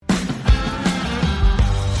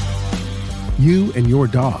You and your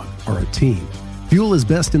dog are a team. Fuel is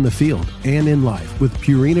best in the field and in life with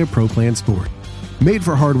Purina Pro Plan Sport. Made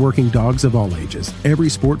for hardworking dogs of all ages, every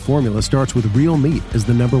sport formula starts with real meat as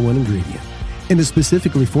the number one ingredient and is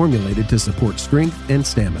specifically formulated to support strength and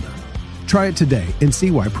stamina. Try it today and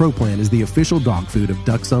see why Pro Plan is the official dog food of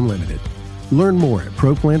Ducks Unlimited. Learn more at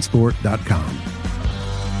ProPlansport.com.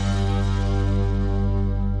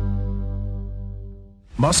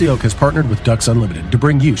 Mossy Oak has partnered with Ducks Unlimited to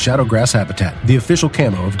bring you Shadowgrass Habitat, the official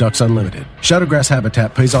camo of Ducks Unlimited. Shadowgrass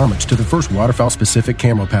Habitat pays homage to the first waterfowl-specific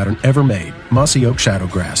camo pattern ever made, Mossy Oak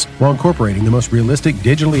Shadowgrass, while incorporating the most realistic,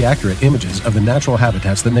 digitally accurate images of the natural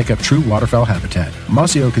habitats that make up true waterfowl habitat.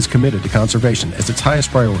 Mossy Oak is committed to conservation as its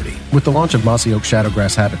highest priority. With the launch of Mossy Oak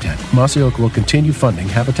Shadowgrass Habitat, Mossy Oak will continue funding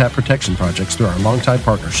habitat protection projects through our longtime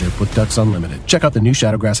partnership with Ducks Unlimited. Check out the new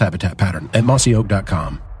Shadowgrass Habitat pattern at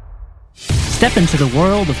mossyoak.com. Step into the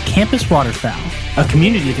world of Campus Waterfowl, a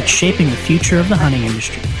community that's shaping the future of the hunting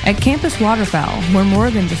industry. At Campus Waterfowl, we're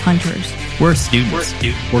more than just hunters. We're students.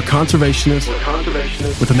 We're conservationists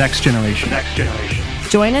with the next generation.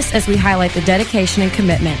 Join us as we highlight the dedication and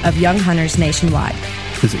commitment of young hunters nationwide.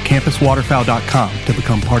 Visit campuswaterfowl.com to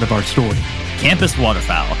become part of our story. Campus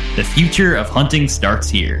Waterfowl, the future of hunting starts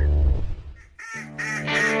here.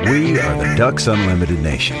 We are the Ducks Unlimited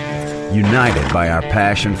Nation, united by our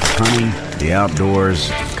passion for hunting, the outdoors,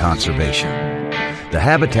 and conservation. The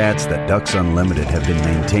habitats that Ducks Unlimited have been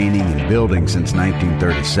maintaining and building since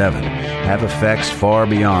 1937 have effects far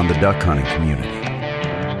beyond the duck hunting community.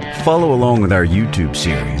 Follow along with our YouTube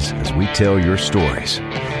series as we tell your stories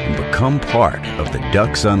and become part of the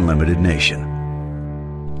Ducks Unlimited Nation.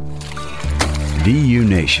 DU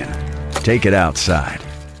Nation, take it outside.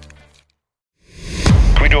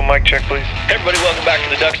 Can we do a mic check, please? Hey everybody, welcome back to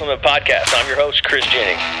the Ducks Unlimited Podcast. I'm your host, Chris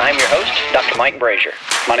Jennings. I'm your host, Dr. Mike Brazier.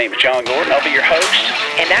 My name is John Gordon. I'll be your host.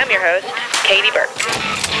 And I'm your host, Katie Burke.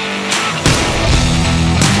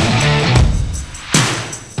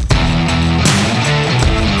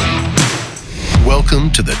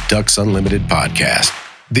 Welcome to the Ducks Unlimited Podcast,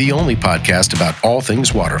 the only podcast about all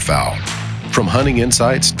things waterfowl. From hunting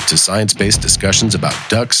insights to science-based discussions about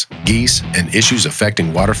ducks, geese, and issues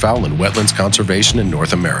affecting waterfowl and wetlands conservation in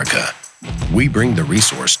North America, we bring the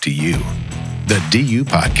resource to you, the DU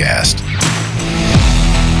Podcast.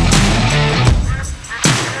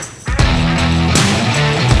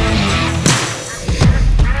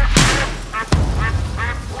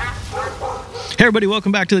 Hey everybody,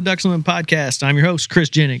 welcome back to the Ducks Unlimited Podcast. I'm your host, Chris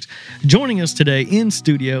Jennings. Joining us today in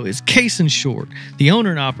studio is Kason Short, the owner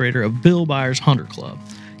and operator of Bill Byers Hunter Club.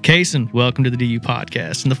 Kason, welcome to the DU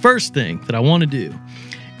Podcast. And the first thing that I want to do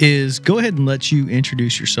is go ahead and let you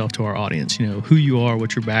introduce yourself to our audience, you know, who you are,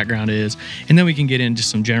 what your background is, and then we can get into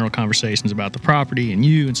some general conversations about the property and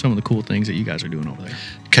you and some of the cool things that you guys are doing over there.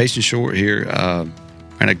 Kason Short here, and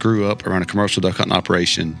I grew up around a commercial duck hunting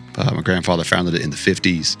operation. My grandfather founded it in the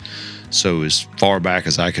 50s. So as far back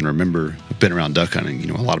as I can remember, I've been around duck hunting. You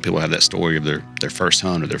know, a lot of people have that story of their first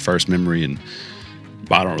hunt or their first memory, and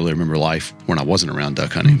I don't really remember life when I wasn't around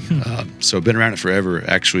duck hunting. So I've been around it forever.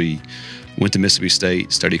 Actually went to Mississippi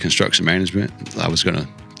State, studied construction management. I was going to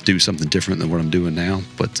do something different than what I'm doing now,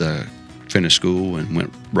 but finished school and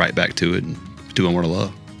went right back to it and doing what I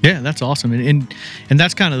love. Yeah, that's awesome. And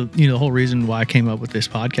that's kind of, you know, the whole reason why I came up with this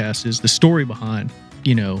podcast is the story behind,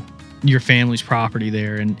 you know, your family's property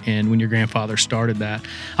there and when your grandfather started that.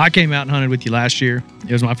 I came out and hunted with you last year.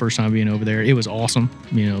 It was my first time being over there. It was awesome.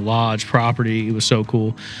 You know, lodge, property, it was so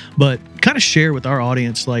cool. But kind of share with our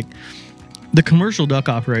audience, like, the commercial duck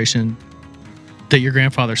operation that your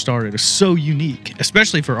grandfather started is so unique,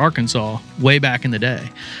 especially for Arkansas way back in the day.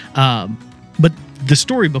 But the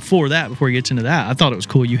story before that, before he gets into that, I thought it was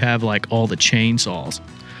cool. You have like all the chainsaws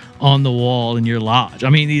on the wall in your lodge.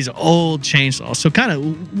 I mean, these old chainsaws. So kind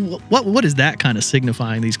of what is that kind of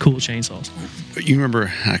signifying, these cool chainsaws? You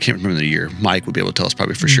remember, I can't remember the year. Mike would be able to tell us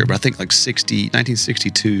probably for sure, but I think like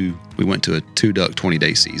 1962, we went to a 2-duck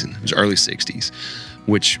 20-day season. It was early 60s,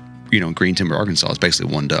 which, you know, in Green Timber, Arkansas, is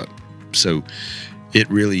basically one duck. So it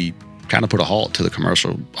really kind of put a halt to the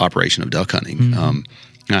commercial operation of duck hunting. And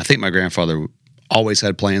I think my grandfather always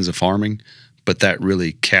had plans of farming, but that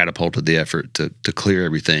really catapulted the effort to clear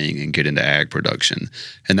everything and get into ag production.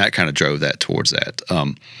 And that kind of drove that towards that.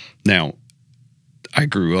 Now, I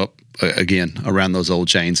grew up, again, around those old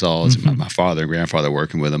chainsaws, my father and grandfather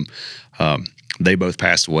working with them. They both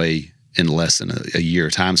passed away in less than a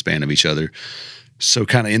year time span of each other. So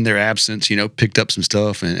kind of in their absence, you know, picked up some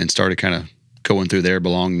stuff and started kind of going through their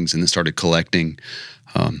belongings and then started collecting.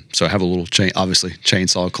 So I have a little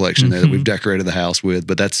chainsaw collection there that we've decorated the house with.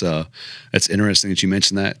 But that's interesting that you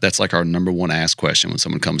mentioned that. That's like our number one asked question when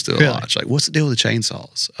someone comes to the lodge. Like, what's the deal with the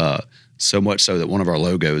chainsaws? So much so that one of our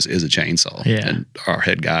logos is a chainsaw. Yeah. And our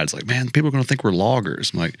head guide's like, man, people are going to think we're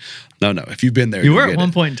loggers. I'm like, no. If you've been there, you were at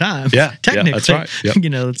one point in time. Yeah. Technically. Yeah, that's right. Yep.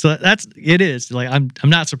 You know, so it is. Like, I'm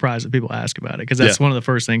not surprised that people ask about it because that's one of the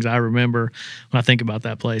first things I remember when I think about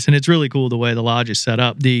that place. And it's really cool the way the lodge is set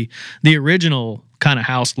up. The original kind of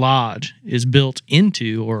house lodge is built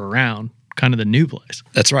into or around kind of the new place.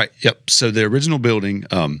 That's right. Yep. So the original building,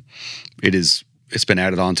 it's been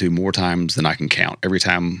added onto more times than I can count. Every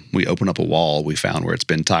time we open up a wall, we found where it's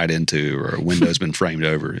been tied into or a window's been framed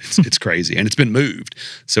over. It's crazy. And it's been moved.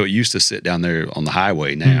 So it used to sit down there on the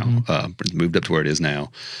highway now, it's moved up to where it is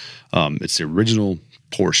now. It's the original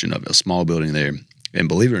portion of a small building there. And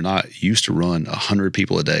believe it or not, it used to run 100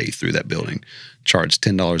 people a day through that building, charge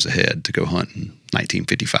 $10 a head to go hunt in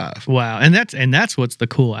 1955. Wow. And that's what's the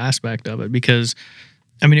cool aspect of it because,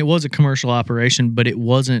 I mean, it was a commercial operation, but it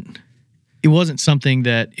wasn't something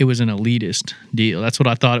that it was an elitist deal. That's what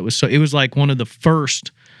I thought it was. So it was like one of the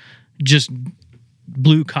first just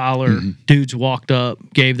blue collar dudes walked up,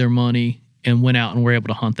 gave their money, and went out and were able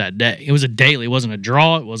to hunt that day. It was a daily. It wasn't a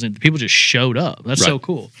draw. It wasn't. People just showed up. That's so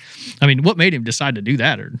cool. I mean, what made him decide to do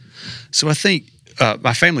that? So I think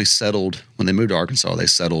my family settled when they moved to Arkansas. They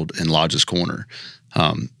settled in Lodge's Corner,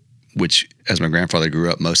 which, as my grandfather grew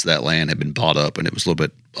up, most of that land had been bought up, and it was a little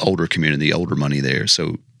bit older community, older money there.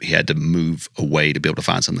 So he had to move away to be able to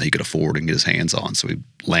find something he could afford and get his hands on. So he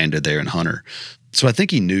landed there in Hunter. So I think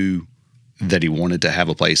he knew that he wanted to have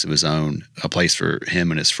a place of his own, a place for him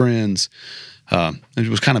and his friends. It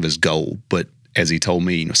was kind of his goal. But as he told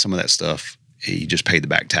me, some of that stuff he just paid the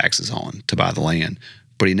back taxes on to buy the land,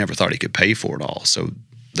 but he never thought he could pay for it all. So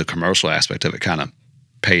the commercial aspect of it kind of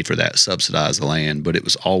paid for that, subsidized the land. But it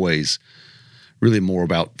was always really more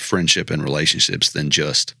about friendship and relationships than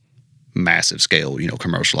just massive scale,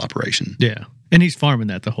 commercial operation. Yeah. And he's farming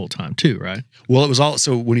that the whole time too, right? Well, it was all,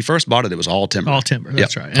 so when he first bought it, it was all timber. All timber,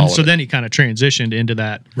 that's right. And so then he kind of transitioned into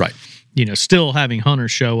that, right? Still having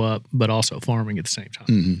hunters show up, but also farming at the same time.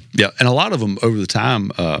 Mm-hmm. Yeah. And a lot of them over the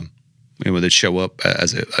time, when they'd show up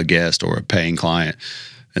as a guest or a paying client,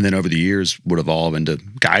 and then over the years would evolve into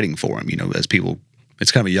guiding for him, as people,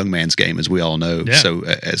 it's kind of a young man's game, as we all know. Yeah. So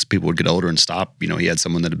as people would get older and stop, he had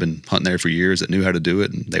someone that had been hunting there for years that knew how to do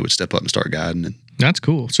it, and they would step up and start guiding. And that's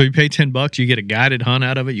cool. So you pay $10, you get a guided hunt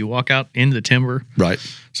out of it. You walk out into the timber. Right.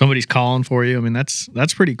 Somebody's calling for you. I mean, that's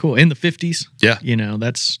pretty cool. In the 50s. Yeah.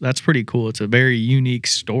 That's pretty cool. It's a very unique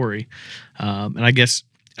story. And I guess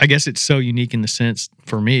it's so unique in the sense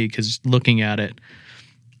for me, because looking at it,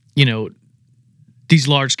 these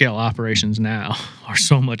large scale operations now are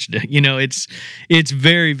so much, it's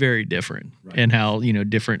very, very different. Right. And how,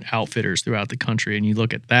 different outfitters throughout the country. And you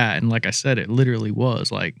look at that, and like I said, it literally was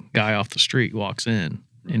like guy off the street walks in,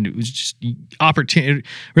 and it was just opportunity,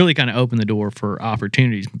 really kind of opened the door for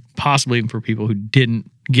opportunities, possibly even for people who didn't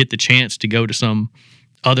get the chance to go to some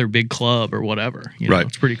other big club or whatever. Right.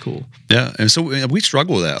 It's pretty cool. Yeah. And so we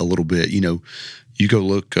struggle with that a little bit. You go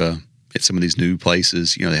look, at some of these new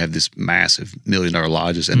places, they have this massive $1 million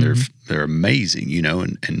lodges, and they're amazing,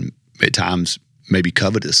 and at times maybe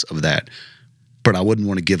covetous of that. But I wouldn't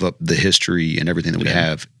want to give up the history and everything that we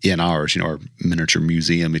have in ours, our miniature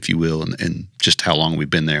museum, if you will, and just how long we've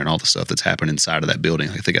been there and all the stuff that's happened inside of that building.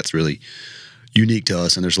 I think that's really unique to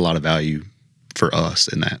us, and there's a lot of value for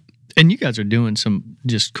us in that. And you guys are doing some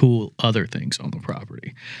just cool other things on the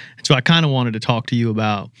property. And so I kind of wanted to talk to you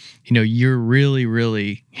about, you're really,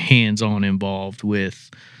 really hands-on involved with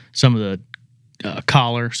some of the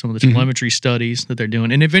collar, some of the telemetry studies that they're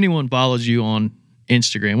doing. And if anyone follows you on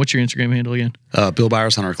Instagram, what's your Instagram handle again? Bill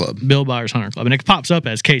Byers Hunter Club. Bill Byers Hunter Club. And it pops up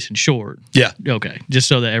as Case in Short. Yeah. Okay. Just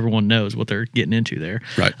so that everyone knows what they're getting into there.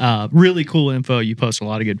 Right. Really cool info. You post a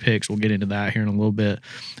lot of good pics. We'll get into that here in a little bit.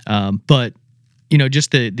 But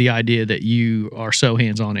just the idea that you are so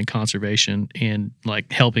hands-on in conservation and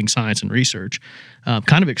like helping science and research,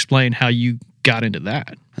 kind of explain how you got into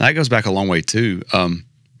that. That goes back a long way too.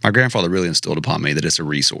 My grandfather really instilled upon me that it's a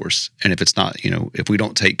resource. And if it's not, if we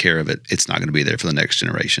don't take care of it, it's not going to be there for the next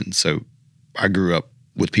generation. So I grew up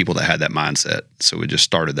with people that had that mindset. So it just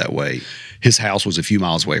started that way. His house was a few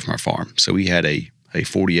miles away from our farm. So he had a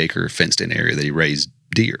 40-acre fenced-in area that he raised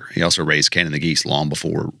deer. He also raised Canada geese long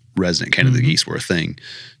before resident Canada geese were a thing.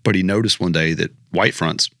 But he noticed one day that white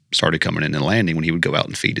fronts started coming in and landing when he would go out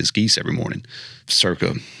and feed his geese every morning. Circa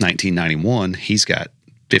 1991, he's got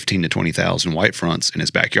 15 to 20,000 white fronts in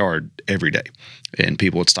his backyard every day. And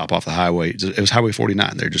people would stop off the highway. It was Highway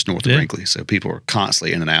 49. They're just north of Brinkley. So people were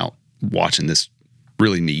constantly in and out watching this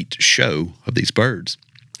really neat show of these birds.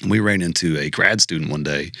 And we ran into a grad student one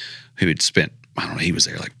day who had spent, I don't know, he was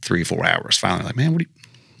there like 3 or 4 hours. Finally, like, man,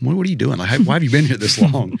 what are you doing? Like, why have you been here this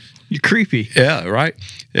long? You're creepy. Yeah, right.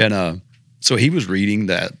 And so he was reading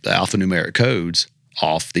the alphanumeric codes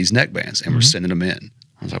off these neckbands, and we're sending them in.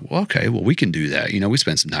 I was like, well, okay, well, we can do that. We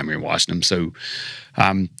spent some time here watching them. So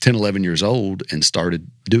I'm 10, 11 years old and started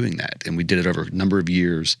doing that. And we did it over a number of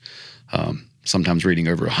years, sometimes reading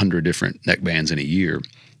over 100 different neckbands in a year.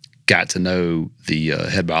 Got to know the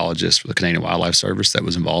head biologist for the Canadian Wildlife Service that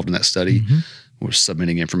was involved in that study. We're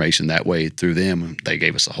submitting information that way through them. They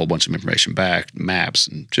gave us a whole bunch of information back, maps,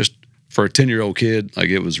 and just for a 10-year-old kid, like,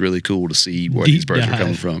 it was really cool to see where these birds are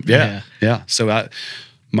coming from. Yeah. So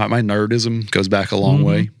my nerdism goes back a long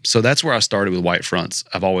way. So that's where I started with white fronts.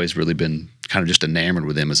 I've always really been kind of just enamored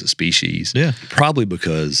with them as a species. Yeah. Probably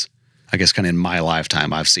because I guess kind of in my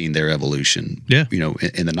lifetime, I've seen their evolution. Yeah.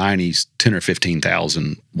 In the 90s, 10 or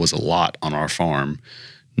 15,000 was a lot on our farm.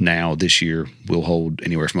 Now, this year, we'll hold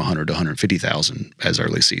anywhere from 100 to 150,000 as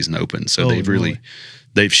early season opens. So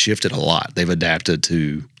they've shifted a lot. They've adapted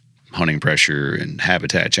to hunting pressure and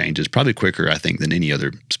habitat changes probably quicker, I think, than any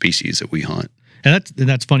other species that we hunt. And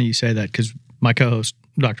that's funny you say that, because my co-host,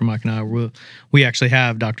 Dr. Mike, and I, we actually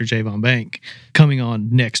have Dr. Javon Bank coming on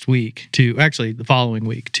next week the following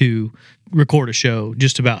week to record a show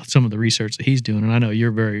just about some of the research that he's doing. And I know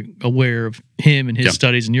you're very aware of him and his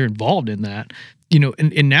studies, and you're involved in that.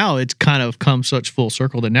 And now it's kind of come such full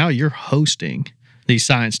circle that now you're hosting these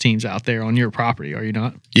science teams out there on your property, are you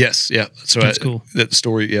not? Yes, yeah. So that's cool. That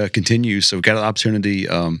story continues. So we got an opportunity.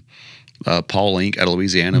 Paul Link out of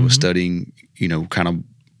Louisiana was studying, kind of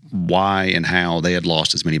why and how they had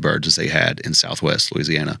lost as many birds as they had in Southwest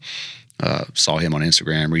Louisiana. Saw him on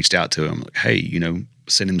Instagram, reached out to him, like, hey,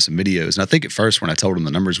 send him some videos. And I think at first when I told him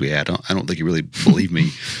the numbers we had, I don't think he really believed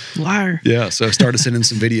me. Liar. Yeah. So I started sending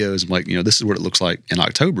some videos. I'm like, this is what it looks like in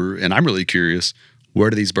October. And I'm really curious, where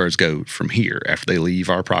do these birds go from here after they leave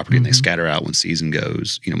our property and they scatter out when season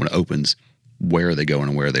goes, when it opens, where are they going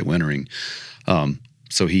and where are they wintering?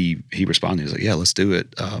 So he responded. He was like, yeah, let's do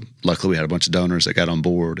it. Luckily, we had a bunch of donors that got on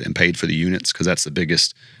board and paid for the units, because that's the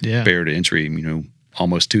biggest barrier to entry.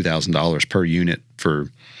 Almost $2,000 per unit for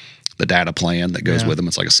the data plan that goes with them.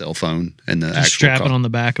 It's like a cell phone, and the just actual strap it on the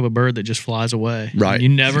back of a bird that just flies away. Right. You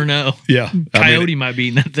never know. Yeah. Coyote might be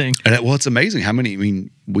eating that thing. And it's amazing how many.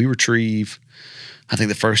 We retrieve. I think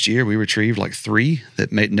the first year we retrieved like 3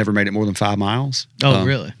 that never made it more than 5 miles. Oh,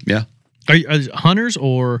 really? Yeah. Are hunters,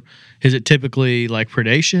 or is it typically like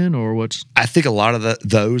predation, or what's? I think a lot of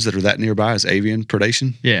those that are that nearby is avian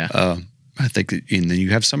predation. Yeah. I think that, and then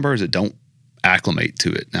you have some birds that don't acclimate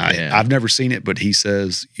to it. Now, I've never seen it, but he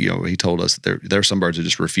says, he told us that there are some birds that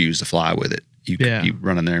just refuse to fly with it. You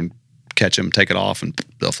run in there and catch them, take it off, and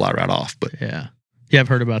they'll fly right off. But yeah, I've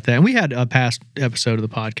heard about that. And we had a past episode of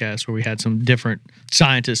the podcast where we had some different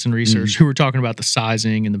scientists and researchers who were talking about the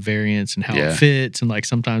sizing and the variance and how it fits, and like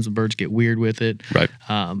sometimes the birds get weird with it. Right.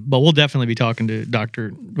 But we'll definitely be talking to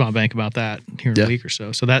Dr. Von Bank about that here in a week or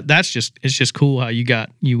so. So it's just cool how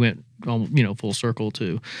you went full circle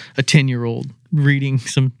to a 10-year-old reading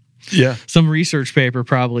some research paper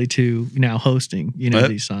probably to now hosting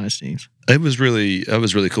these science teams. It was really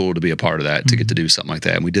cool to be a part of that, to get to do something like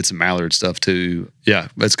that. And we did some mallard stuff too. Yeah,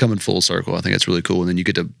 it's coming full circle. I think it's really cool. And then you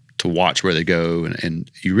get to watch where they go, and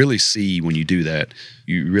you really see, when you do that,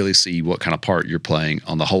 you really see what kind of part you're playing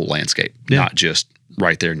on the whole landscape, not just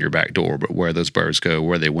right there in your back door, but where those birds go,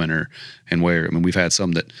 where they winter, and where. We've had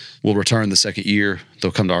some that will return the second year.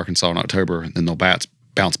 They'll come to Arkansas in October, and then they'll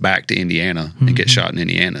bounce back to Indiana and get shot in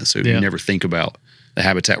Indiana. So you never think about the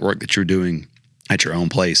habitat work that you're doing at your own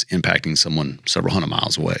place impacting someone several hundred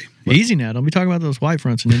miles away. But easy now. Don't be talking about those white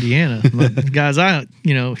fronts in Indiana. The guys I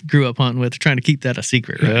grew up hunting with are trying to keep that a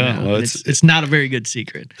secret right now. Well, it's not a very good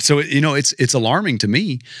secret. So it's alarming to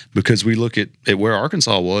me, because we look at where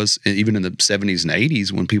Arkansas was, even in the 70s and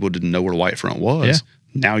 80s, when people didn't know what a white front was. Yeah.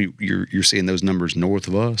 Now you're seeing those numbers north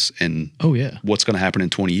of us, and what's going to happen in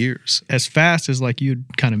 20 years? As fast as, like you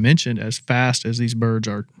kind of mentioned, as fast as these birds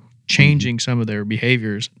are changing some of their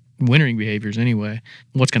behaviors, wintering behaviors anyway,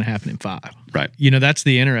 what's going to happen in 5? Right. That's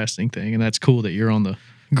the interesting thing, and that's cool that you're on the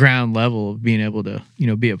ground level of being able to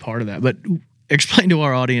be a part of that. But explain to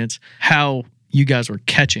our audience how you guys were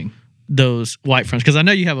catching those white fronts, because I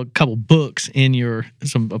know you have a couple books in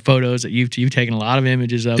some photos that you've taken a lot of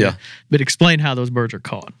images of. Yeah. But explain how those birds are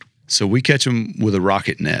caught. So we catch them with a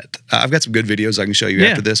rocket net. I've got some good videos I can show you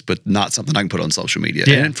after this, but not something I can put on social media,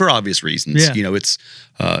 and for obvious reasons. Yeah.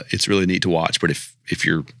 It's really neat to watch. But if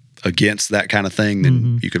you're against that kind of thing,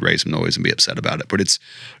 then you could raise some noise and be upset about it. But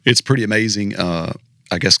it's pretty amazing.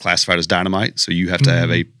 I guess, classified as dynamite. So you have to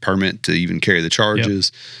have a permit to even carry the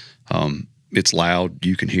charges. Yep. It's loud.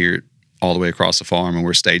 You can hear it all the way across the farm, and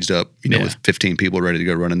we're staged up, with 15 people ready to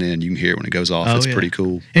go running in. You can hear it when it goes off. It's pretty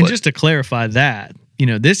cool. And just to clarify that,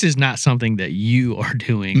 this is not something that you are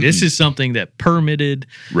doing. This is something that permitted.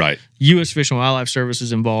 Right. U.S. Fish and Wildlife Service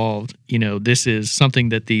is involved. This is something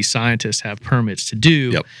that these scientists have permits to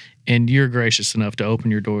do. Yep. And you're gracious enough to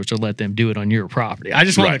open your doors to let them do it on your property. I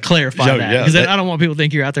just want to clarify that, because I don't want people to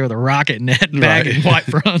think you're out there with a rocket net bagging white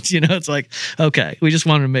fronts. It's like, okay, we just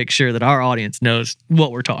wanted to make sure that our audience knows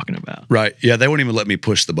what we're talking about. Right. Yeah, they won't even let me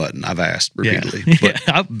push the button. I've asked repeatedly. Yeah,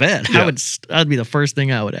 I bet. Yeah. That'd be the first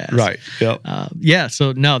thing I would ask. Right. Yep.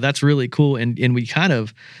 So, no, that's really cool. And we kind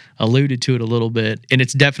of alluded to it a little bit, and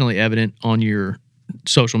it's definitely evident on your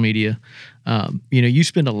social media. You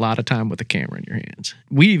spend a lot of time with the camera in your hands.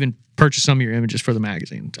 We even purchased some of your images for the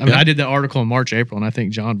magazine. I mean, I did that article in March, April, and I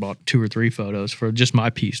think John bought 2 or 3 photos for just my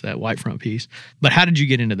piece, that white front piece. But how did you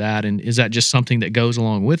get into that? And is that just something that goes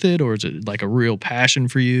along with it, or is it like a real passion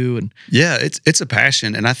for you? And yeah, it's a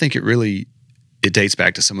passion, and I think it dates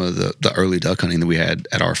back to some of the early duck hunting that we had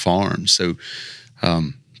at our farm. So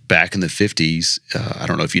back in the 50s, I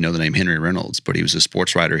don't know if you know the name Henry Reynolds, but he was a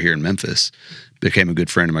sports writer here in Memphis. Became a good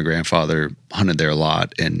friend of my grandfather, hunted there a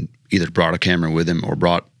lot, and either brought a camera with him or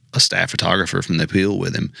brought a staff photographer from the Peel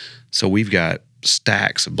with him. So we've got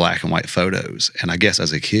stacks of black and white photos. And I guess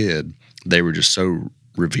as a kid, they were just so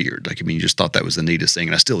revered. You just thought that was the neatest thing.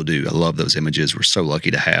 And I still do. I love those images. We're so lucky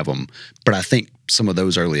to have them. But I think some of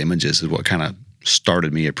those early images is what kind of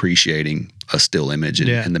started me appreciating a still image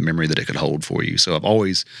and the memory that it could hold for you. So I've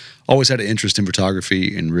always had an interest in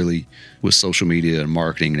photography, and really with social media and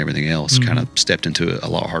marketing and everything else kind of stepped into it a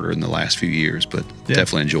lot harder in the last few years, but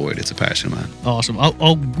definitely enjoyed. It's a passion of mine. Awesome.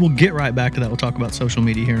 We'll get right back to that. We'll talk about social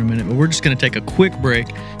media here in a minute, but we're just going to take a quick break,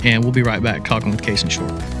 and we'll be right back talking with Case and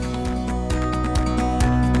Short.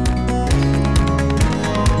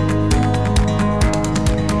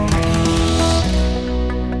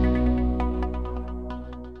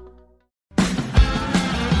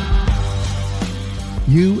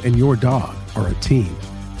 You and your dog are a team.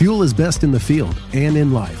 Fuel is best in the field and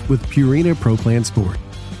in life with Purina Pro Plan Sport.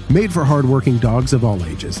 Made for hardworking dogs of all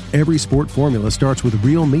ages, every sport formula starts with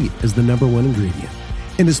real meat as the #1 ingredient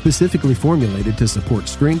and is specifically formulated to support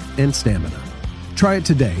strength and stamina. Try it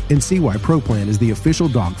today and see why Pro Plan is the official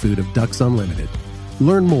dog food of Ducks Unlimited.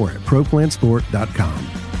 Learn more at ProPlansport.com.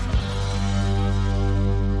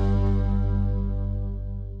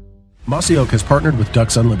 Mossy Oak has partnered with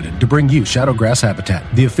Ducks Unlimited to bring you Shadowgrass Habitat,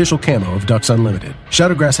 the official camo of Ducks Unlimited.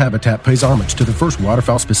 Shadowgrass Habitat pays homage to the first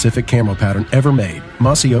waterfowl-specific camo pattern ever made,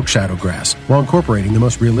 Mossy Oak Shadowgrass, while incorporating the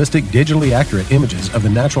most realistic, digitally accurate images of the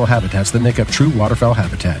natural habitats that make up true waterfowl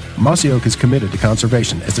habitat. Mossy Oak is committed to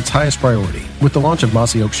conservation as its highest priority. With the launch of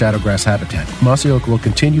Mossy Oak Shadowgrass Habitat, Mossy Oak will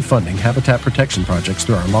continue funding habitat protection projects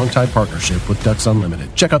through our longtime partnership with Ducks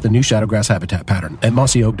Unlimited. Check out the new Shadowgrass Habitat pattern at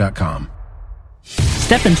mossyoak.com.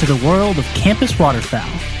 Step into the world of Campus Waterfowl,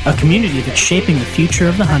 a community that's shaping the future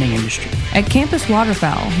of the hunting industry. At Campus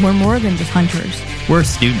Waterfowl, we're more than just hunters. We're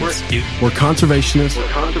students. We're conservationists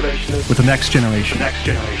with the next generation.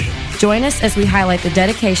 Join us as we highlight the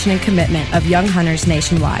dedication and commitment of young hunters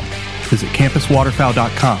nationwide. Visit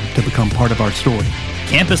campuswaterfowl.com to become part of our story.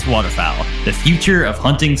 Campus Waterfowl, the future of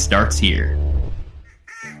hunting starts here.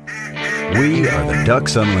 We are the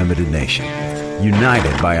Ducks Unlimited Nation,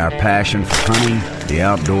 united by our passion for hunting, the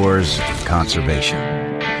outdoors, and conservation.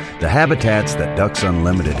 The habitats that Ducks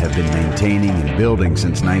Unlimited have been maintaining and building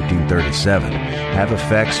since 1937 have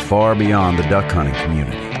effects far beyond the duck hunting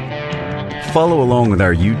community. Follow along with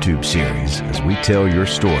our YouTube series as we tell your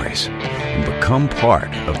stories and become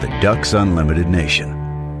part of the Ducks Unlimited Nation.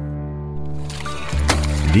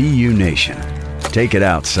 DU Nation, take it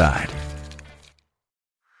outside.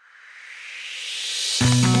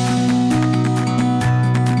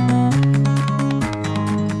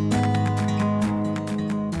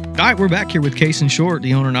 All right, we're back here with Case and Short,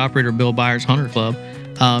 the owner and operator of Bill Byers Hunter Club.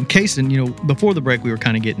 Case, before the break, we were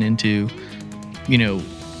kind of getting into,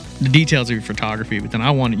 the details of your photography, but then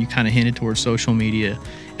I wanted you kind of hinted towards social media.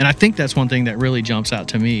 And I think that's one thing that really jumps out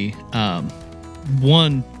to me.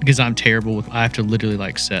 One, because I'm terrible with, I have to literally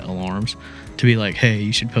set alarms to be like, hey,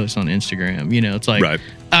 you should post on Instagram. It's like, right.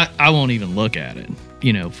 I won't even look at it,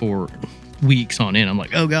 for weeks on end. I'm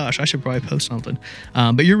like, oh gosh, I should probably post something.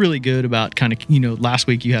 But you're really good about kind of, last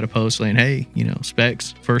week you had a post saying, hey,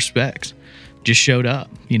 first specs just showed up,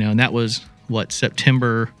 and that was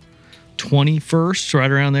September 21st, right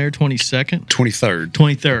around there, 22nd?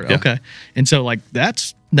 23rd. Yeah. Okay. And so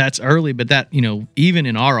that's early, but that, even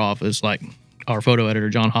in our office, our photo editor,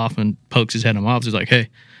 John Hoffman, pokes his head in my office. He's like, hey,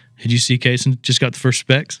 did you see Kaysen just got the first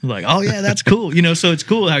specs? I'm like, oh yeah, that's cool. So it's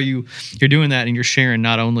cool how you're doing that and you're sharing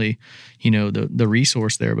not only, the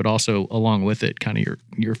resource there, but also along with it, kind of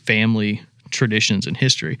your family traditions and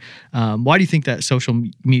history. Why do you think that social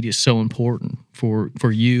media is so important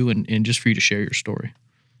for you and just for you to share your story?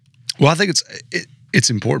 Well, I think it's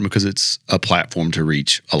important because it's a platform to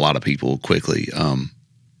reach a lot of people quickly.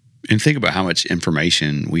 And think about how much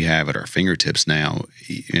information we have at our fingertips now.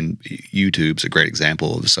 And YouTube's a great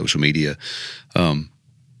example of social media.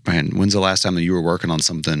 Man, when's the last time that you were working on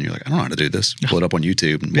something and you're like, I don't know how to do this? Pull it up on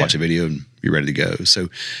YouTube and watch a video and you're ready to go. So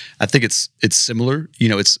I think it's similar.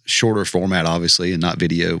 It's shorter format, obviously, and not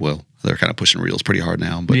video. Well, they're kind of pushing reels pretty hard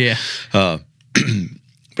now. But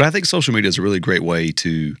but I think social media is a really great way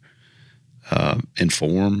to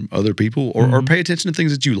inform other people or pay attention to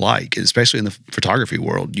things that you like, especially in the photography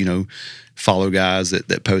world. Follow guys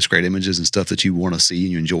that post great images and stuff that you want to see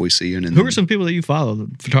and you enjoy seeing. And who are some people that you follow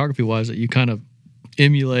photography wise that you kind of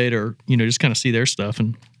emulate or just kind of see their stuff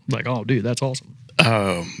and like, oh dude, that's awesome?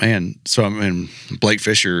 Oh man, so Blake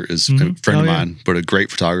Fisher is a friend of mine, but a great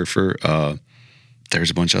photographer. There's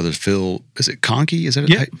a bunch of others. Phil, is it Conkey? Is that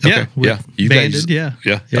You Banded,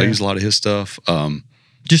 guys, I use a lot of his stuff.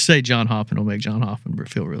 Just say John Hoffman will make John Hoffman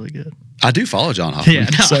feel really good. I do follow John Hoffman.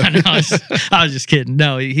 Yeah, no, I was just kidding.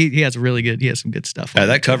 No, he has some good stuff.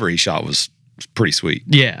 That cover he shot was pretty sweet.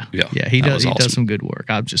 Yeah. He does some good work.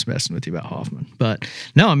 I'm just messing with you about Hoffman, but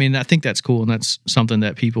no, I think that's cool, and that's something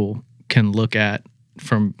that people can look at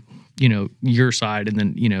from your side, and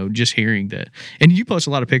then just hearing that. And you post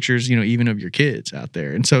a lot of pictures, even of your kids out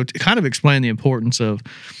there, and so to kind of explain the importance of,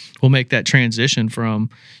 we'll make that transition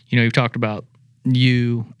from, you've talked about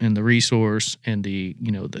you and the resource and the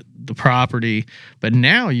property, but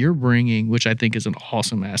now you're bringing, which I think is an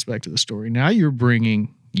awesome aspect of the story, now you're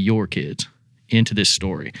bringing your kids into this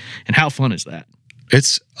story. And how fun is that?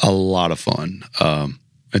 It's a lot of fun.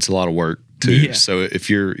 It's a lot of work too. Yeah. So if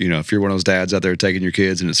you're one of those dads out there taking your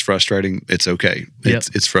kids and it's frustrating, it's okay.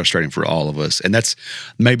 It's frustrating for all of us. And that's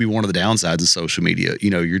maybe one of the downsides of social media.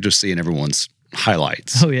 You're just seeing everyone's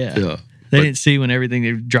highlights. Oh yeah. They didn't see when everything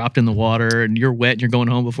they dropped in the water and you're wet and you're going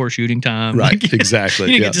home before shooting time. Right, exactly.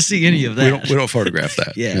 You didn't get to see any of that. We don't photograph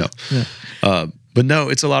that. But no,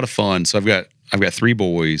 it's a lot of fun. So I've got 3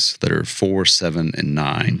 boys that are 4, 7, and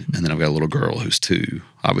 9, and then I've got a little girl who's 2.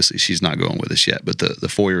 Obviously, she's not going with us yet, but the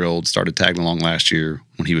 4-year-old started tagging along last year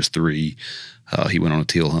when he was 3. He went on a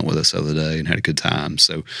teal hunt with us the other day and had a good time.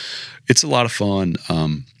 So it's a lot of fun.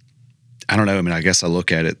 I don't know. I guess I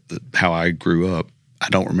look at it how I grew up. I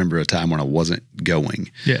don't remember a time when I wasn't going.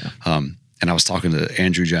 Yeah. And I was talking to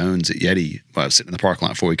Andrew Jones at Yeti. I was sitting in the parking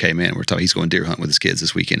lot before we came in. We were talking. He's going deer hunting with his kids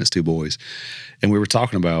this weekend. His 2 boys, and we were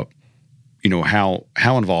talking about,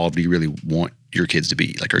 how involved do you really want your kids to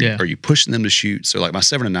be? Like, are you pushing them to shoot? So, like my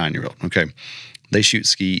 7 and 9-year-old, okay, they shoot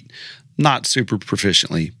skeet, not super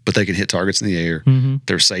proficiently, but they can hit targets in the air. Mm-hmm.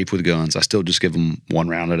 They're safe with guns. I still just give them 1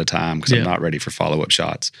 round at a time because I'm not ready for follow-up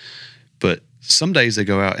shots. But some days they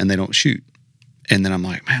go out and they don't shoot. And then I'm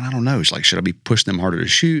like, man, I don't know. It's like, should I be pushing them harder to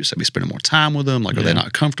shoot? Should I be spending more time with them? Like, are they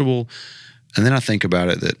not comfortable? And then I think about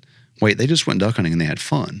it that, wait, they just went duck hunting and they had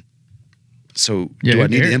fun. So do I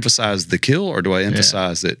need to emphasize the kill, or do I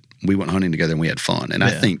emphasize that we went hunting together and we had fun? And I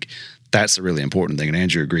think that's a really important thing. And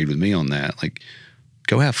Andrew agreed with me on that. Like,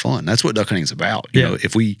 go have fun. That's what duck hunting is about. You know,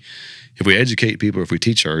 if we educate people, or if we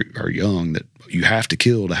teach our young that you have to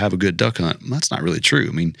kill to have a good duck hunt, that's not really true.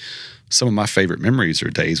 I mean, some of my favorite memories are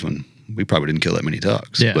days when we probably didn't kill that many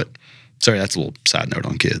ducks. Yeah. But sorry, that's a little side note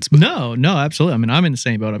on kids. But. No, absolutely. I mean, I'm in the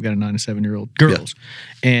same boat. I've got a 9 and 7-year-old girls.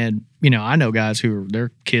 Yeah. And, I know guys who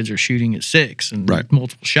their kids are shooting at 6 and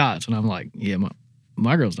multiple shots. And I'm like,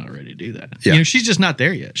 my girl's not ready to do that. Yeah. She's just not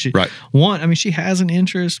there yet. She has an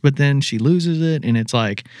interest, but then she loses it. And it's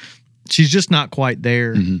like, she's just not quite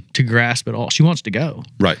there to grasp it all. She wants to go.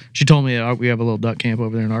 Right. She told me we have a little duck camp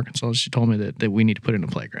over there in Arkansas. She told me that we need to put in a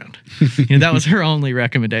playground. That was her only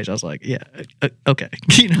recommendation. I was like, okay.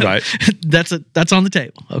 Right. That's on the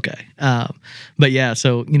table. Okay. But yeah,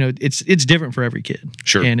 so it's different for every kid.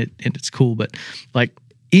 Sure. And it's cool, but like,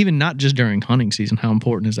 even not just during hunting season, how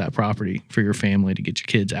important is that property for your family to get your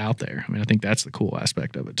kids out there? I mean, I think that's the cool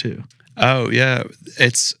aspect of it too. Oh yeah,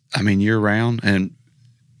 it's year round. And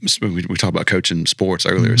we talked about coaching sports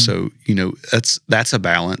earlier, so that's a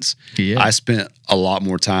balance. Yeah. I spent a lot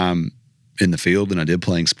more time in the field than I did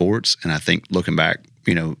playing sports, and I think looking back,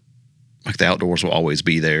 like the outdoors will always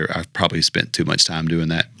be there. I've probably spent too much time doing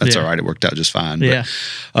that. That's all right. It worked out just fine.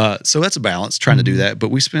 But, so that's a balance, trying to do that. But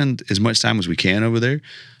we spend as much time as we can over there.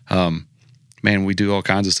 Man, we do all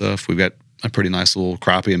kinds of stuff. We've got a pretty nice little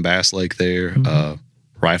crappie and bass lake there.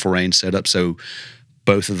 Rifle range set up. So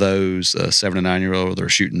both of those 7 and 9-year-old are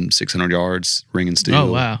shooting 600 yards ring and steel.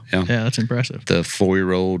 Oh wow, yeah, that's impressive. The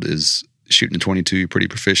 4-year-old is shooting a 22 pretty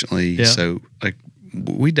proficiently. Yeah. So like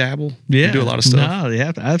we dabble. Yeah, we do a lot of stuff. No,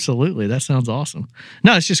 yeah, absolutely. That sounds awesome.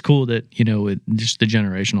 No, it's just cool that just the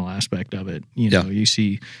generational aspect of it. You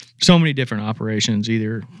see so many different operations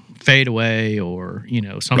either fade away or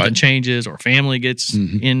something changes or family gets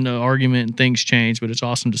in the argument and things change. But it's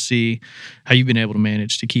awesome to see how you've been able to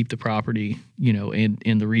manage to keep the property,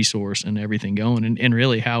 and the resource and everything going, and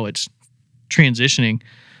really how it's transitioning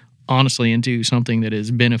honestly into something that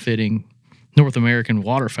is benefiting North American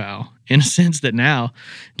waterfowl in a sense that now,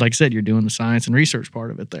 like I said, you're doing the science and research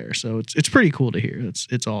part of it there. So it's pretty cool to hear.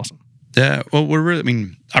 It's awesome. Yeah. Well,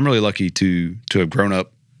 I'm really lucky to have grown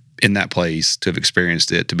up in that place, to have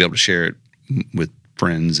experienced it, to be able to share it with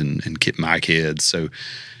friends and my kids. So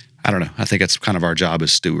I don't know. I think that's kind of our job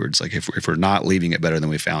as stewards. Like if we're not leaving it better than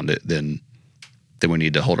we found it, then we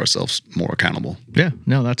need to hold ourselves more accountable. Yeah.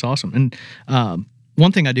 No, that's awesome. And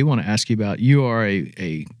one thing I do want to ask you about, you are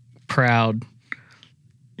a proud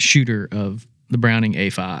shooter of the Browning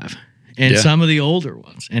A5 and some of the older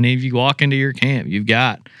ones. And if you walk into your camp, you've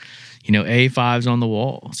got, A5s on the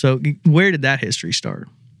wall. So where did that history start?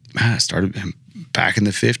 I started back in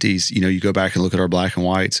the 50s. You go back and look at our black and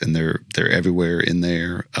whites, and they're everywhere in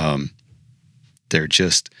there.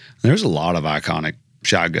 There's a lot of iconic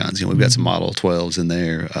shotguns. We've got some Model 12s in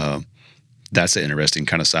there. That's an interesting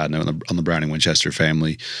kind of side note on the Browning Winchester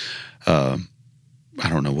family. I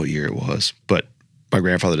don't know what year it was, but my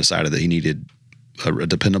grandfather decided that he needed a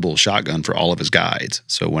dependable shotgun for all of his guides.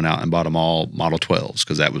 So went out and bought them all Model 12s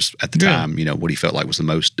because that was, at the time, what he felt like was the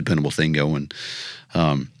most dependable thing going.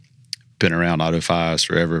 Been around Auto 5s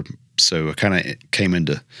forever. So I kind of came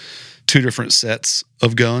into two different sets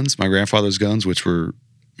of guns. My grandfather's guns, which were,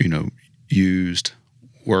 used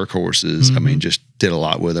workhorses. I mean, just did a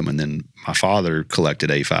lot with them. And then my father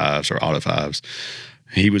collected A5s or Auto 5s.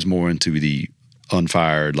 He was more into the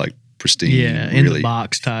unfired, like pristine, in the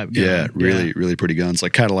box type gun. Really pretty guns,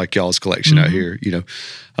 like kind of like y'all's collection out here,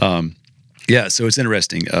 so it's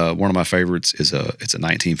interesting. One of my favorites is it's a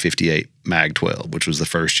 1958 Mag 12, which was the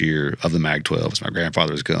first year of the Mag 12. It's my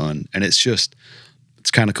grandfather's gun, and it's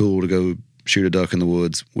kind of cool to go shoot a duck in the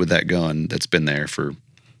woods with that gun that's been there for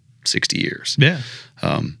 60 years. Yeah.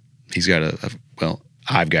 He's got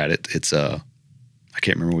I've got it. It's I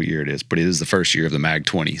can't remember what year it is, but it is the first year of the Mag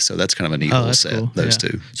 20. So that's kind of a neat little set, cool. Those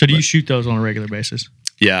two. So do you shoot those on a regular basis?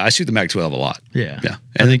 Yeah, I shoot the Mag 12 a lot. Yeah.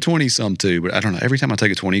 And then 20 some too, but I don't know. Every time I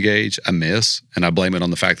take a 20 gauge, I miss, and I blame it on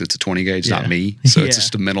the fact that it's a 20 gauge, not me. So it's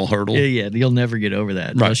just a mental hurdle. Yeah. You'll never get over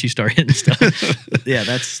that unless you start hitting stuff.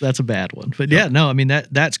 That's a bad one. But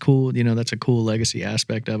that's cool. That's a cool legacy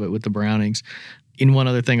aspect of it with the Brownings. And one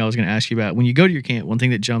other thing I was going to ask you about, when you go to your camp, one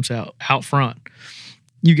thing that jumps out front,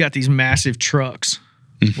 you got these massive trucks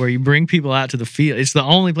where you bring people out to the field. It's the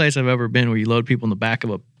only place I've ever been where you load people in the back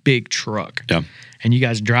of a big truck. Yeah. And you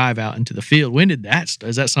guys drive out into the field. When did that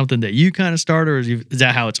start? Is that something that you kind of started, or is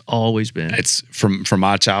that how it's always been? It's from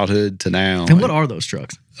my childhood to now. And what are those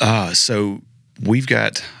trucks? So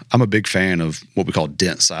I'm a big fan of what we call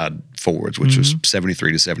dent side Fords, which was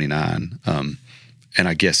 73 to 79. And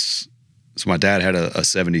I guess, so my dad had a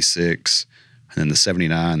 76, and then the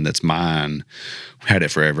 79 that's mine, we had it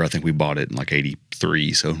forever. I think we bought it in like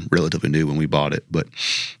 83, so relatively new when we bought it. But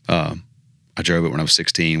I drove it when I was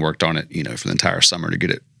 16, worked on it, for the entire summer to get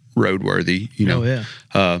it roadworthy,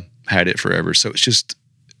 had it forever. So it's just,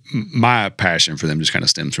 my passion for them just kind of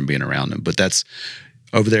stems from being around them. But that's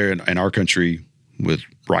over there in our country with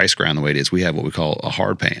rice ground the way it is, we have what we call a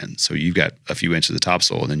hard pan. So you've got a few inches of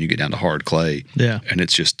topsoil, and then you get down to hard clay. Yeah. And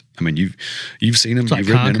it's just, you've seen them. It's like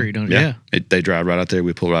concrete, don't you? Yeah. They drive right out there.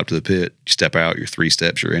 We pull right up to the pit. You step out, you're 3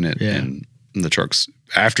 steps, you're in it. Yeah. And the trucks,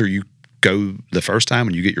 after you go the first time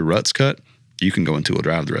and you get your ruts cut, you can go in 2-wheel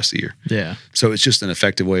drive the rest of the year. Yeah. So it's just an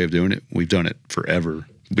effective way of doing it. We've done it forever.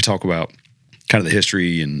 We talk about kind of the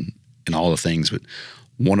history and all the things, but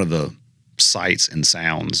one of the sights and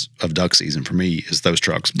sounds of duck season for me is those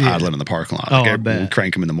trucks idling in the parking lot. I bet. We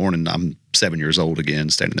crank them in the morning. I'm 7 years old again,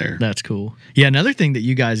 standing there. That's cool. Yeah, another thing that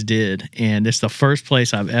you guys did, and it's the first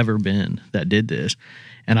place I've ever been that did this,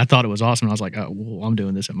 and I thought it was awesome. I was like, oh, well, I'm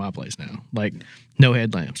doing this at my place now. Like, no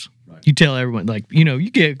headlamps. Right. You tell everyone, like,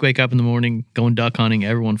 you wake up in the morning, going duck hunting,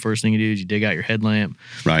 everyone, first thing you do is you dig out your headlamp,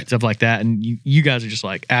 right? Stuff like that, and you guys are just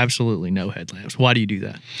like, absolutely no headlamps. Why do you do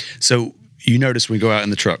that? So, you notice when we go out in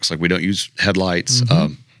the trucks, like we don't use headlights.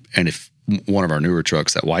 And if one of our newer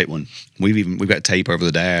trucks, that white one, we've got tape over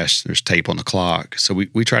the dash. There's tape on the clock. So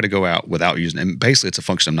we try to go out without using, and basically it's a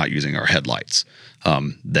function of not using our headlights.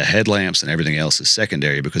 The headlamps and everything else is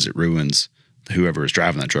secondary because it ruins whoever is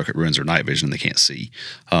driving that truck. It ruins their night vision and they can't see.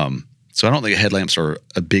 So I don't think headlamps are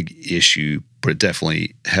a big issue, but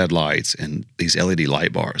definitely headlights and these LED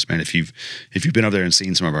light bars, man. If you've been over there and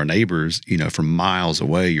seen some of our neighbors, from miles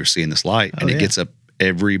away, you're seeing this light, and it gets up.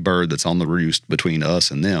 Every bird that's on the roost between us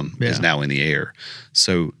and them is now in the air.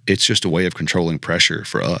 So it's just a way of controlling pressure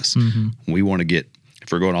for us. Mm-hmm. We want to get,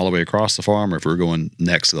 if we're going all the way across the farm or if we're going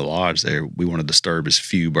next to the lodge there, we want to disturb as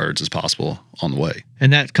few birds as possible on the way.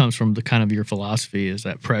 And that comes from the kind of your philosophy is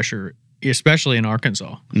that pressure, especially in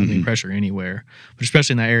Arkansas. I mean, pressure anywhere, but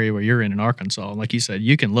especially in that area where you're in Arkansas. Like you said,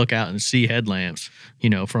 you can look out and see headlamps,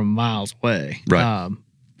 from miles away. Right.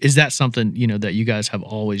 Is that something, that you guys have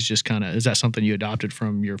always just is that something you adopted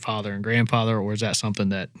from your father and grandfather, or is that something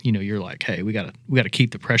that, you're like, hey, we got to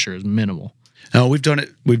keep the pressure as minimal? No, we've done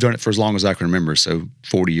it for as long as I can remember. So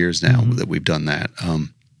 40 years now that we've done that. And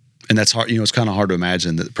that's hard, it's kind of hard to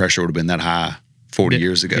imagine that the pressure would have been that high 40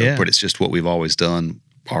 years ago, but it's just what we've always done.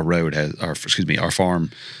 Our farm,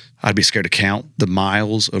 I'd be scared to count the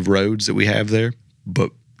miles of roads that we have there. But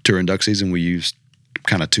during duck season, we used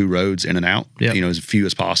kind of 2 roads in and out, as few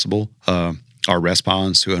as possible. Our rest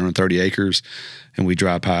pond's 230 acres, and we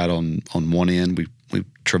dry pied on one end. We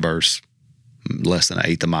traverse less than an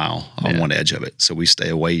eighth a mile on one edge of it. So we stay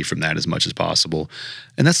away from that as much as possible.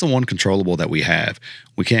 And that's the one controllable that we have.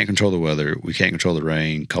 We can't control the weather. We can't control the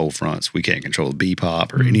rain, cold fronts. We can't control the bee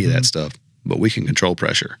pop or any of that stuff, but we can control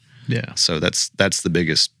pressure. Yeah. So that's the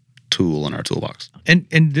biggest tool in our toolbox. And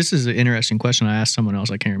this is an interesting question. I asked someone else,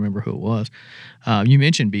 I can't remember who it was. You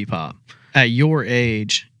mentioned bee pop. At your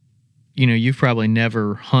age, you've probably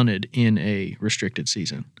never hunted in a restricted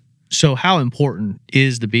season. So how important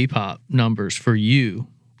is the bee pop numbers for you?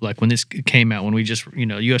 Like when this came out, when we just,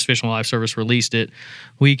 U.S. Fish and Wildlife Service released it,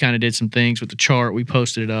 we kind of did some things with the chart. We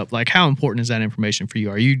posted it up. Like, how important is that information for you?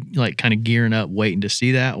 Are you like kind of gearing up, waiting to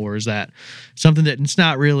see that? Or is that something that it's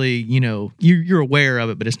not really, you're aware of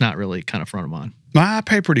it, but it's not really kind of front of mind? I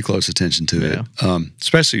pay pretty close attention to it,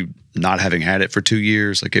 especially not having had it for 2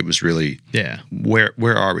 years. Like it was really, where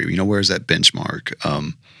are we? Where's that benchmark?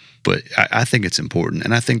 But I think it's important.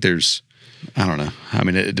 And I think I don't know. I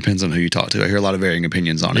mean, it depends on who you talk to. I hear a lot of varying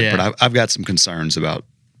opinions on it, but I've got some concerns about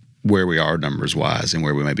where we are numbers wise and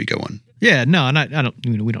where we may be going. Yeah, no, and I don't.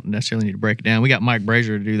 We don't necessarily need to break it down. We got Mike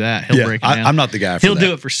Brazier to do that. He'll break it down. I'm not the guy for He'll that.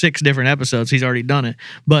 do it for 6 different episodes. He's already done it.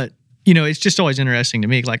 But it's just always interesting to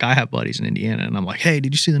me. Like I have buddies in Indiana, and I'm like, hey,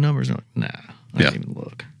 did you see the numbers? And I'm like, nah, I didn't even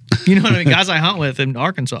look. You know what I mean? Guys I hunt with in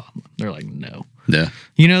Arkansas, they're like, no. Yeah.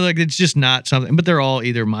 Like it's just not something. But they're all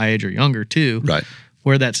either my age or younger too. Right.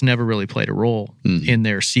 Where that's never really played a role in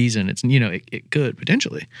their season. It's, it could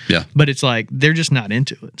potentially. Yeah. But it's like, they're just not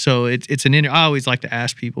into it. So it's I always like to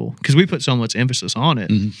ask people, because we put so much emphasis on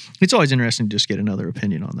it. It's always interesting to just get another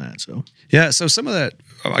opinion on that. So, yeah. So some of that,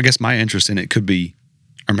 I guess my interest in it could be,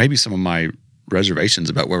 or maybe some of my reservations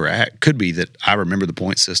about where we're at could be that I remember the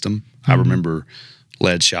point system. I remember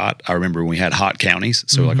lead shot. I remember when we had hot counties.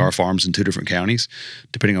 So like our farm's in 2 different counties.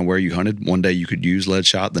 Depending on where you hunted, one day you could use lead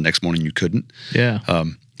shot, the next morning you couldn't. Yeah.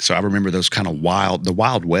 So I remember those kind of the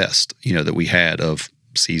Wild West, that we had of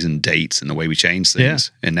season dates and the way we changed things.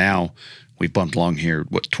 Yeah. And now we've bumped along here,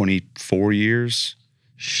 24 years?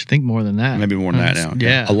 I think more than that. Maybe more than that now.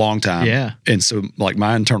 Yeah. A long time. Yeah. And so like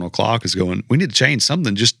my internal clock is going, we need to change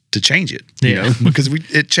something just to change it, because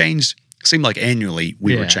it changed. Seemed like annually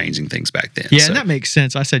we were changing things back then. Yeah, and that makes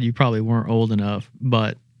sense. I said you probably weren't old enough,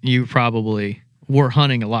 but you probably were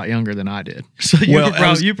hunting a lot younger than I did. So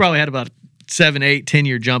you probably had about 7, 8,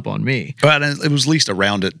 10-year jump on me. But it was at least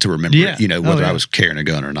around it to remember, whether I was carrying a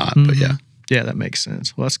gun or not. But yeah. Yeah, that makes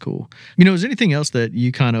sense. Well, that's cool. Is there anything else that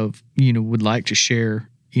you kind of, would like to share,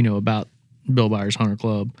 about Bill Byers Hunter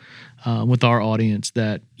Club with our audience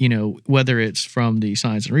that, whether it's from the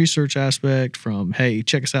science and research aspect, from, hey,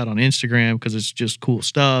 check us out on Instagram because it's just cool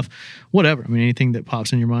stuff, whatever. I mean, anything that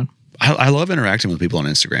pops in your mind? I love interacting with people on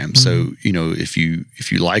Instagram. So, if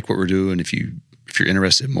you like what we're doing, if you're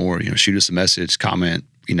interested in more, shoot us a message, comment,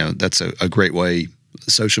 that's a great way.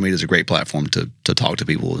 Social media is a great platform to talk to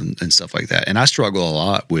people and stuff like that. And I struggle a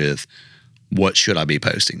lot with what should I be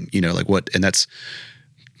posting, and that's,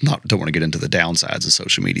 don't want to get into the downsides of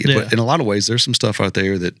social media, but in a lot of ways, there's some stuff out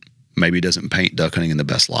there that maybe doesn't paint duck hunting in the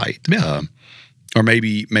best light, or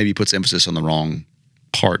maybe puts emphasis on the wrong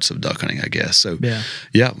parts of duck hunting, I guess. So,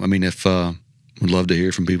 I mean, if we'd love to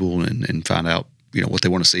hear from people and find out, what they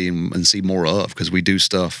want to see and see more of, because we do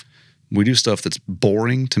stuff we do stuff that's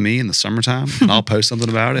boring to me in the summertime. And I'll post something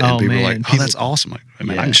about it, and people are like, "Oh, that's awesome!" Like, I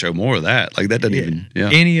mean, I can show more of that. Like that doesn't even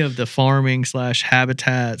any of the farming /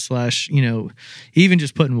 habitat / even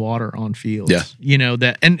just putting water on fields. Yeah,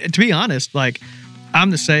 that. And to be honest, like I'm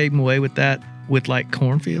the same way with that with like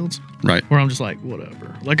cornfields. Right. Where I'm just like,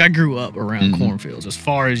 whatever. Like I grew up around cornfields as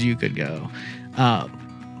far as you could go.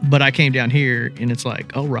 But I came down here and it's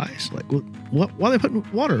like, oh, rice. Like, what? Why are they putting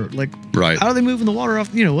water? Like, right. How are they moving the water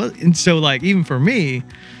off? What? And so, like, even for me,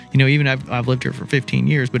 even I've lived here for 15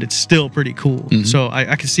 years, but it's still pretty cool. So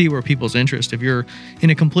I can see where people's interest, if you're in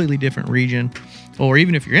a completely different region, or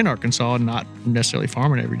even if you're in Arkansas and not necessarily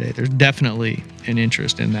farming every day, there's definitely an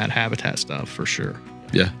interest in that habitat stuff for sure.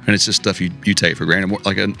 Yeah, and it's just stuff you take for granted.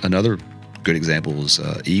 Like another good example is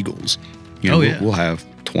eagles. We'll have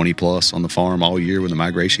 20 plus on the farm all year when the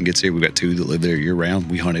migration gets here. We've got 2 that live there year round.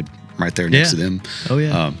 We hunted right there next to them. Oh,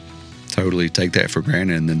 yeah. Totally take that for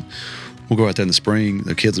granted. And then we'll go out there in the spring.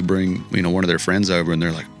 The kids will bring, one of their friends over and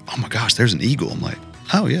they're like, oh my gosh, there's an eagle. I'm like,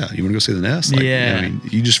 oh yeah, you want to go see the nest? Like, I mean,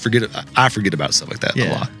 you just forget it. I forget about stuff like that a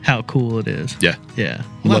lot. How cool it is. Yeah. Yeah.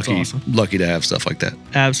 Well, lucky, that's awesome. Lucky to have stuff like that.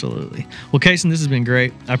 Absolutely. Well, Kason, this has been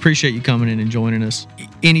great. I appreciate you coming in and joining us.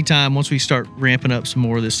 Anytime, once we start ramping up some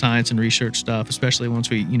more of this science and research stuff, especially once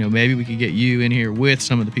we, maybe we could get you in here with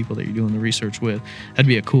some of the people that you're doing the research with, that'd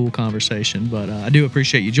be a cool conversation. But I do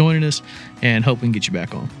appreciate you joining us and hope we can get you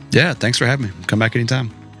back on. Yeah. Thanks for having me. Come back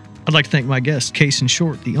anytime. I'd like to thank my guest, Kason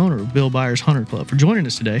Short, the owner of Bill Byers Hunter Club, for joining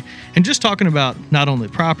us today and just talking about not only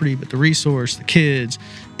the property, but the resource, the kids,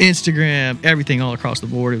 Instagram, everything all across the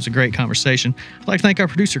board. It was a great conversation. I'd like to thank our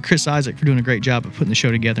producer, Chris Isaac, for doing a great job of putting the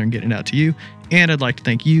show together and getting it out to you. And I'd like to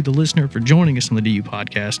thank you, the listener, for joining us on the DU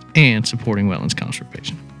podcast and supporting wetlands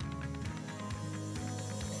conservation.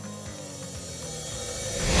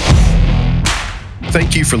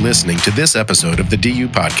 Thank you for listening to this episode of the DU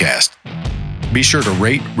podcast. Be sure to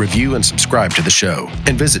rate, review, and subscribe to the show,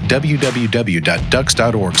 and visit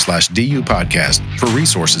www.ducks.org/DU podcast for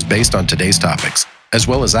resources based on today's topics, as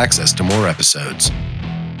well as access to more episodes.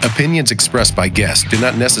 Opinions expressed by guests do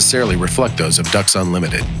not necessarily reflect those of Ducks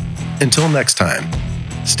Unlimited. Until next time,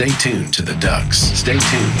 stay tuned to the Ducks. Stay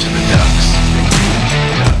tuned to the Ducks.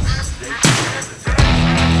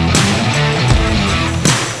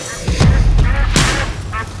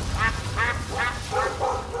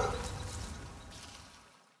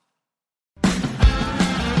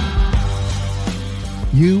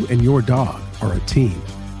 You and your dog are a team.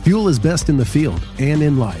 Fuel is best in the field and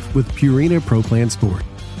in life with Purina Pro Plan Sport.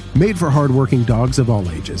 Made for hardworking dogs of all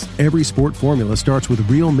ages, every sport formula starts with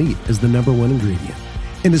real meat as the #1 ingredient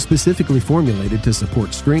and is specifically formulated to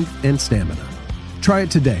support strength and stamina. Try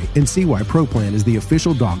it today and see why Pro Plan is the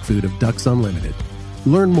official dog food of Ducks Unlimited.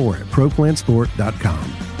 Learn more at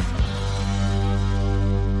ProPlansport.com.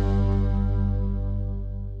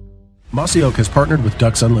 Mossy Oak has partnered with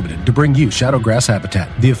Ducks Unlimited to bring you Shadowgrass Habitat,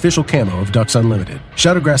 the official camo of Ducks Unlimited.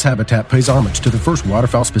 Shadowgrass Habitat pays homage to the first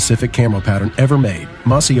waterfowl-specific camo pattern ever made,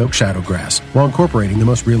 Mossy Oak Shadowgrass, while incorporating the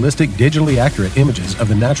most realistic, digitally accurate images of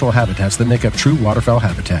the natural habitats that make up true waterfowl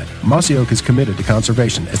habitat. Mossy Oak is committed to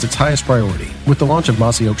conservation as its highest priority. With the launch of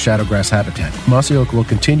Mossy Oak Shadowgrass Habitat, Mossy Oak will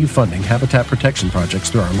continue funding habitat protection projects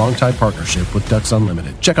through our longtime partnership with Ducks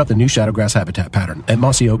Unlimited. Check out the new Shadowgrass Habitat pattern at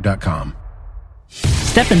mossyoak.com.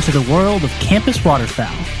 Step into the world of Campus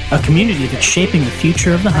Waterfowl, a community that's shaping the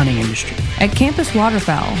future of the hunting industry. At Campus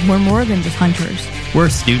Waterfowl, we're more than just hunters. We're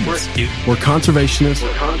students. We're conservationists.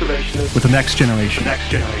 With the next generation.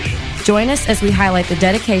 Join us as we highlight the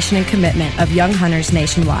dedication and commitment of young hunters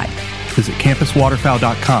nationwide. Visit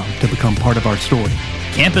campuswaterfowl.com to become part of our story.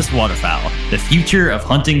 Campus Waterfowl, the future of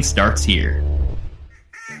hunting starts here.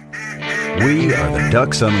 We are the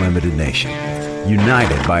Ducks Unlimited Nation,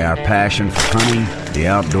 united by our passion for hunting, the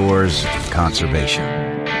outdoors, and conservation.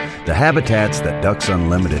 The habitats that Ducks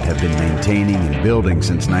Unlimited have been maintaining and building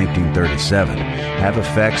since 1937 have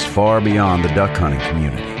effects far beyond the duck hunting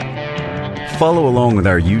community. Follow along with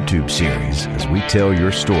our YouTube series as we tell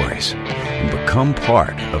your stories and become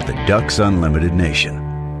part of the Ducks Unlimited Nation.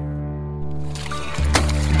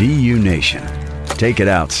 DU Nation, take it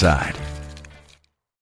outside.